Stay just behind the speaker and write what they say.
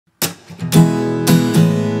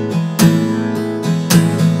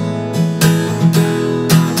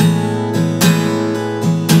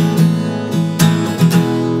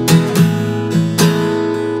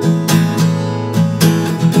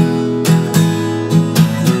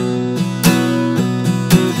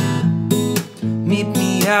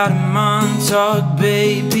out in Montauk,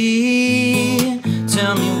 baby.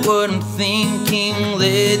 Tell me what I'm thinking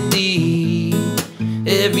lately.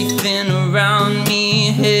 Everything around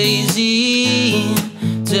me hazy.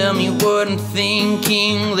 Tell me what I'm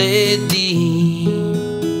thinking lately.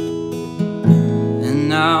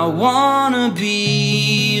 And I wanna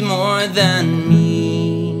be more than me.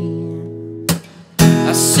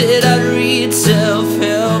 I said I'd read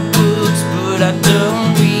self-help books, but I don't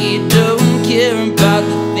care about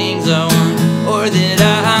the things I want or that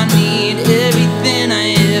I need. Everything I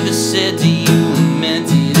ever said to you meant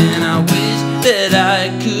it, and I wish that I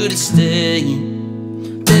could have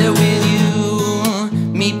stayed there with you.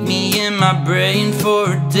 Meet me in my brain for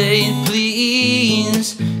a day,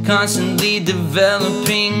 please. Constantly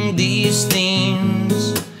developing these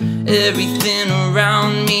themes. Everything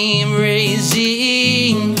around me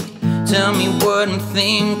raising. Tell me what I'm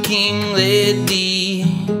thinking lately.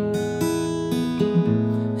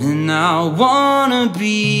 And I wanna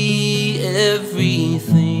be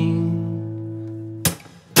everything.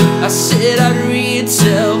 I said I'd read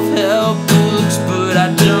self-help books, but I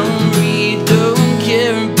don't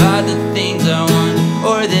care about the things I want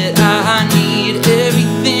or that I need.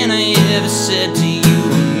 Everything I ever said to you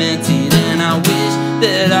meant it, and I wish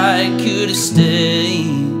that I could have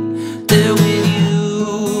stayed there with you.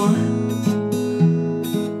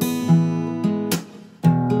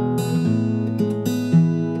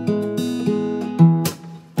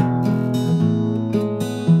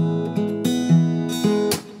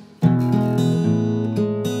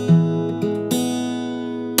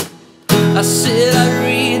 I said I'd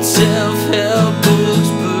read self